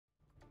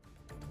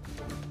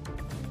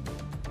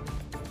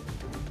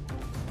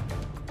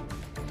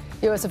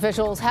U.S.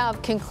 officials have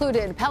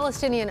concluded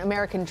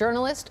Palestinian-American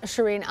journalist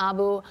Shireen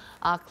Abu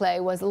Akleh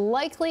was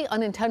likely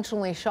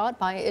unintentionally shot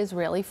by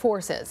Israeli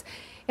forces.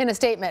 In a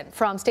statement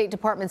from State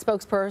Department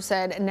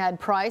spokesperson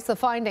Ned Price, the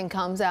finding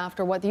comes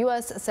after what the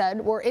U.S.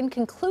 said were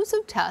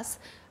inconclusive tests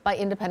by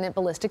independent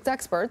ballistics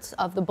experts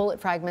of the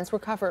bullet fragments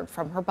recovered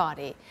from her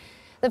body.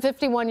 The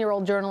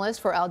 51-year-old journalist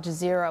for Al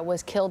Jazeera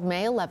was killed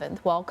May 11th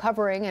while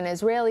covering an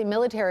Israeli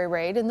military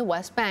raid in the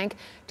West Bank,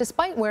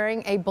 despite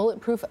wearing a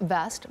bulletproof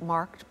vest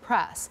marked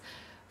press.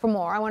 For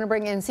more, I want to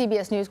bring in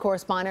CBS News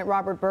correspondent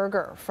Robert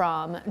Berger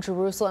from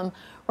Jerusalem.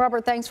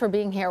 Robert, thanks for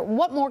being here.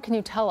 What more can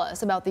you tell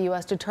us about the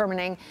U.S.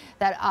 determining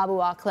that Abu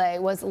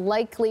Akleh was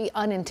likely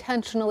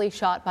unintentionally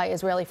shot by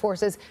Israeli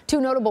forces?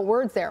 Two notable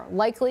words there,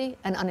 likely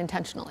and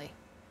unintentionally.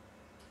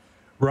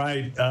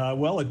 Right.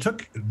 Well, it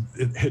took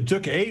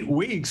 8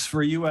 weeks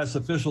for U.S.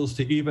 officials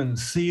to even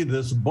see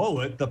this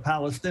bullet. The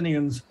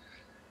Palestinians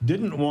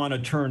didn't want to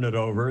turn it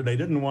over. They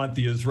didn't want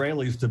the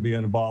Israelis to be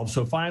involved.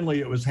 So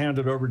finally, it was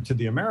handed over to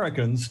the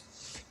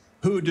Americans,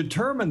 who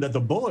determined that the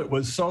bullet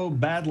was so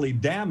badly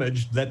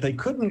damaged that they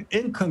couldn't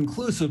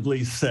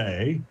inconclusively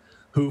say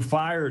who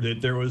fired it.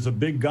 There was a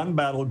big gun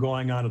battle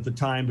going on at the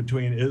time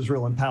between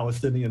Israel and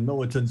Palestinian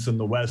militants in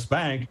the West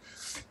Bank.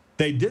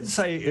 They did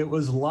say it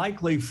was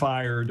likely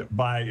fired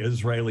by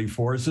Israeli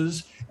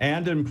forces,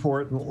 and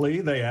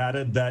importantly, they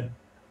added that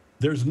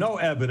there's no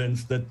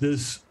evidence that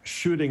this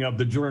shooting of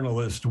the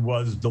journalist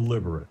was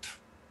deliberate.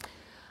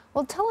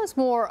 Well, tell us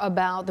more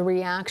about the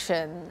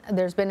reaction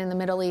there's been in the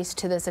Middle East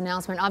to this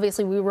announcement.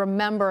 Obviously, we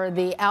remember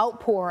the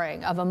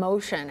outpouring of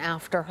emotion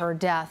after her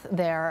death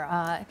there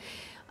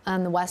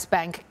on the West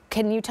Bank.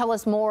 Can you tell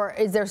us more?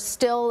 Is there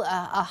still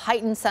a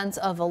heightened sense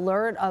of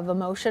alert, of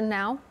emotion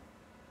now?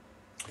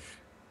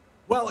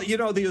 Well, you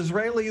know, the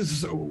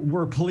Israelis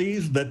were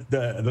pleased that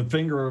the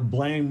finger of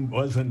blame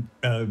wasn't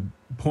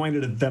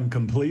pointed at them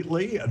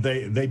completely.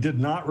 They did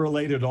not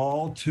relate at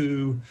all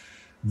to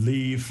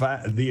the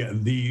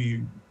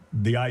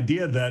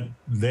idea that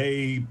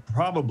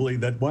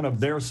that one of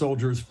their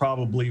soldiers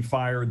probably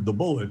fired the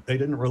bullet. They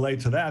didn't relate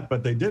to that,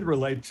 but they did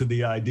relate to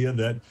the idea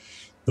that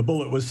the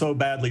bullet was so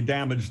badly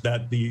damaged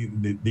that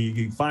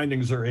the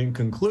findings are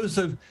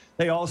inconclusive.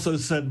 They also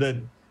said that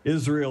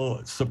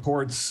Israel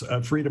supports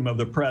freedom of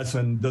the press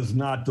and does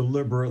not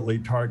deliberately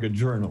target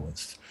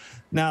journalists.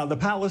 Now, the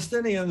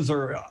Palestinians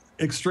are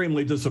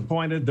extremely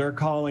disappointed. They're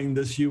calling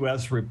this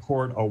U.S.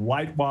 report a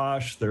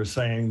whitewash. They're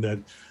saying that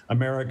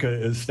America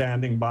is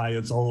standing by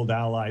its old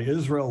ally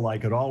Israel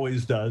like it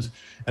always does.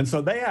 And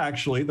so the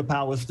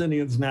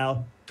Palestinians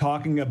now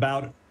talking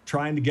about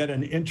trying to get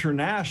an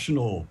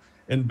international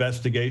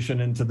investigation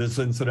into this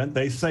incident.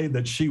 They say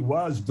that she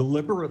was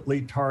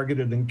deliberately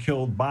targeted and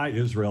killed by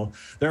Israel.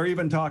 They're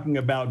even talking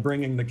about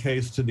bringing the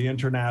case to the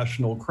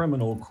International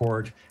Criminal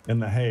Court in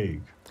The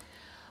Hague.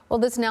 Well,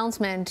 this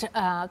announcement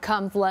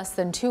comes less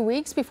than 2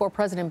 weeks before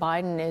President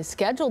Biden is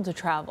scheduled to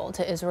travel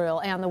to Israel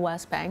and the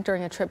West Bank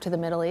during a trip to the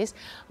Middle East.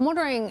 I'm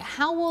wondering,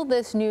 how will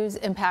this news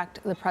impact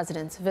the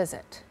president's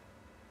visit?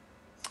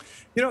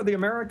 You know, the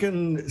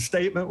American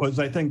statement was,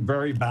 I think,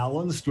 very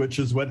balanced, which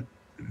is what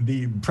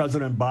the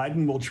President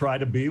Biden will try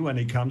to be when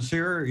he comes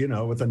here, you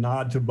know, with a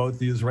nod to both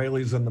the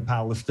Israelis and the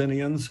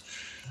Palestinians.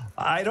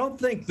 I don't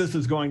think this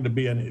is going to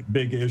be a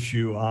big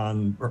issue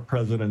on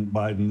President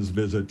Biden's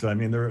visit. I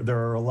mean, there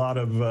are a lot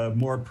of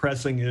more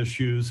pressing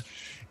issues.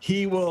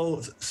 He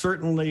will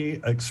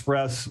certainly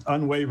express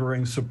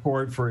unwavering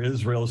support for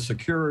Israel's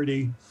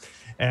security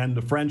and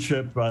the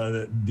friendship,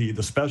 the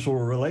special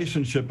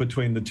relationship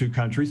between the two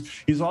countries.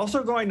 He's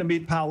also going to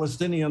meet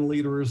Palestinian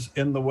leaders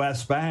in the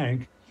West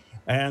Bank.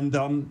 And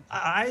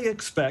I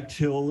expect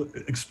he'll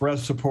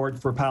express support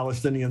for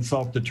Palestinian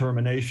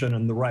self-determination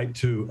and the right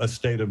to a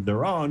state of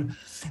their own.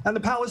 And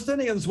the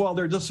Palestinians, while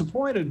they're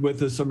disappointed with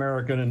this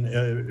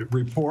American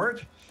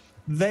report,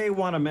 they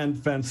want to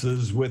mend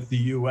fences with the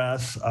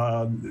U.S.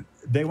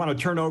 They want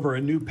to turn over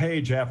a new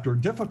page after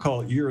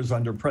difficult years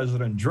under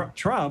President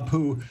Trump,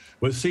 who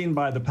was seen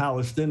by the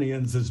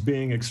Palestinians as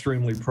being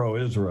extremely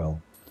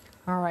pro-Israel.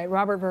 All right,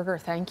 Robert Berger,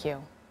 thank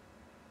you.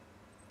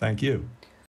 Thank you.